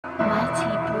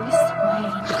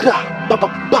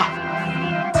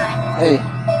Hey,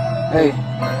 hey,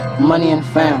 money and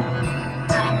fam.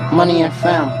 Money and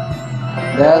fam.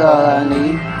 That's all I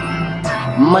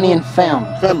need. Money and fam.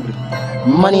 Family.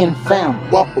 Money and fam.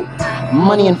 Waffle.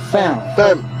 Money and fam.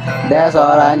 Family. That's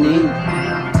all I need.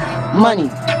 Money.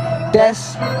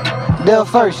 That's the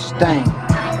first thing.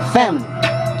 Family.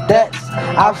 That's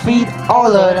I feed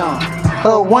all of them.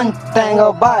 But one thing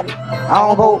about it, I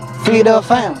don't go feed the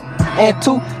family. And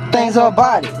two things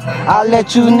about it, I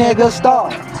let you niggas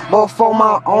starve. But for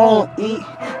my own eat,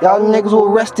 y'all niggas will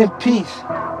rest in peace.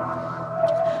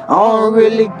 I don't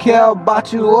really care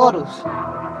about you others.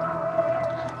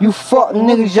 You fuck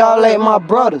niggas, y'all ain't my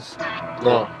brothers.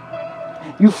 No.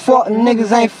 You fuck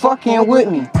niggas ain't fucking with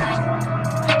me.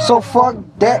 So fuck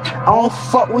that, I don't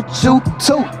fuck with you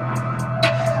too.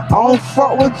 I don't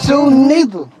fuck with you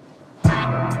neither.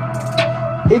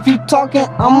 If you talking,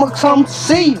 I'ma come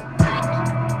see you.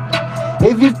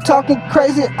 If you talking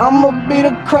crazy, I'ma be the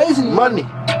crazy. Money.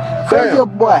 Crazy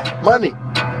Fam. boy. Money.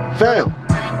 Fam.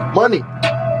 Money.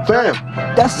 Fam.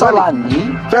 That's Money. all I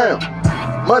need.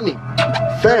 Fam. Money.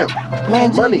 Fam. Man,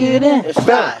 just Money. get in.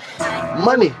 Fam.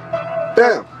 Money.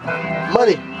 Fam.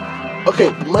 Money.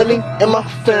 Okay, money and my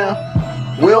fam.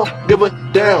 We don't give a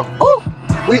damn. Ooh.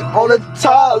 We on the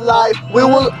top life. We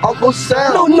will Uncle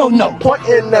Sam. No.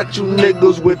 Pointing at you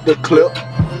niggas with the clip.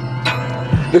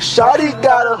 The shawty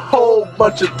got a whole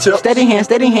bunch of tips. Steady hand,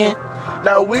 steady hand.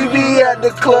 Now we be at the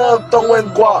club throwing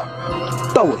guap.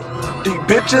 Throw it. These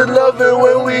bitches love it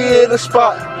when we in the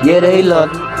spot. Yeah, they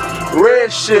love it.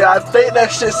 Red shit, I think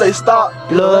that shit say stop.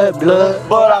 Blood.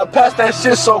 But I passed that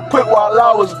shit so quick while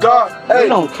I was gone. Hey, We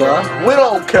don't care. we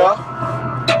don't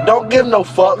care. Don't give no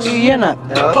fucks. You're not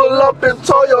there. Pull up in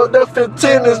Toyo, the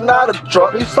 15 is not a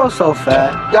truck. We so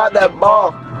fat. Got that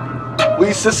ball.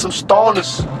 We see some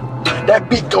stoners. That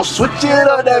beat go switch it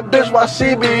up, that bitch while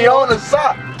she be on the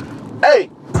side. Hey,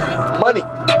 money,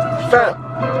 fam,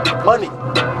 money,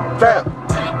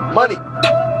 fam, money,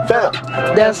 fam.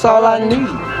 That's all I need.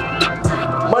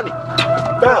 Money,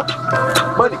 fam,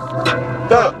 money,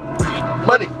 fam,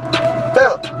 money,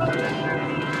 fam.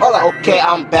 Okay,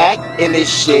 I'm back in this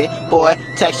shit, boy.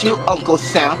 Text you Uncle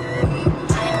Sam.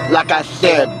 Like I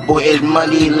said, boy, it's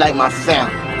money like my fam.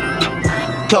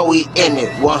 So we in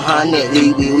it, 100,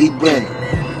 we win.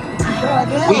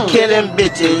 We killing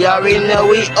bitches, y'all already know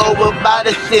we over by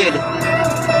the city.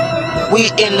 We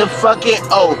in the fucking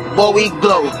O, boy, we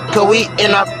glow. Cause we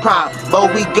in our prime,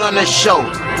 but we gonna show.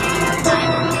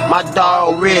 My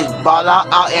dog Rich ball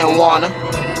out in Warner.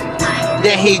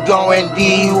 Then he going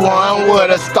D1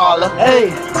 with a scholar. Hey,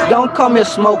 don't call me a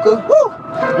smoker.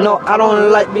 Woo. No, I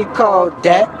don't like be called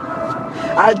that.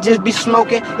 I just be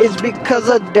smoking, it's because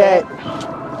of that.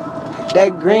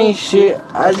 That green shit,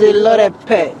 I just love that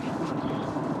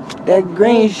pack. That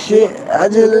green shit, I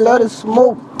just love to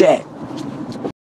smoke that.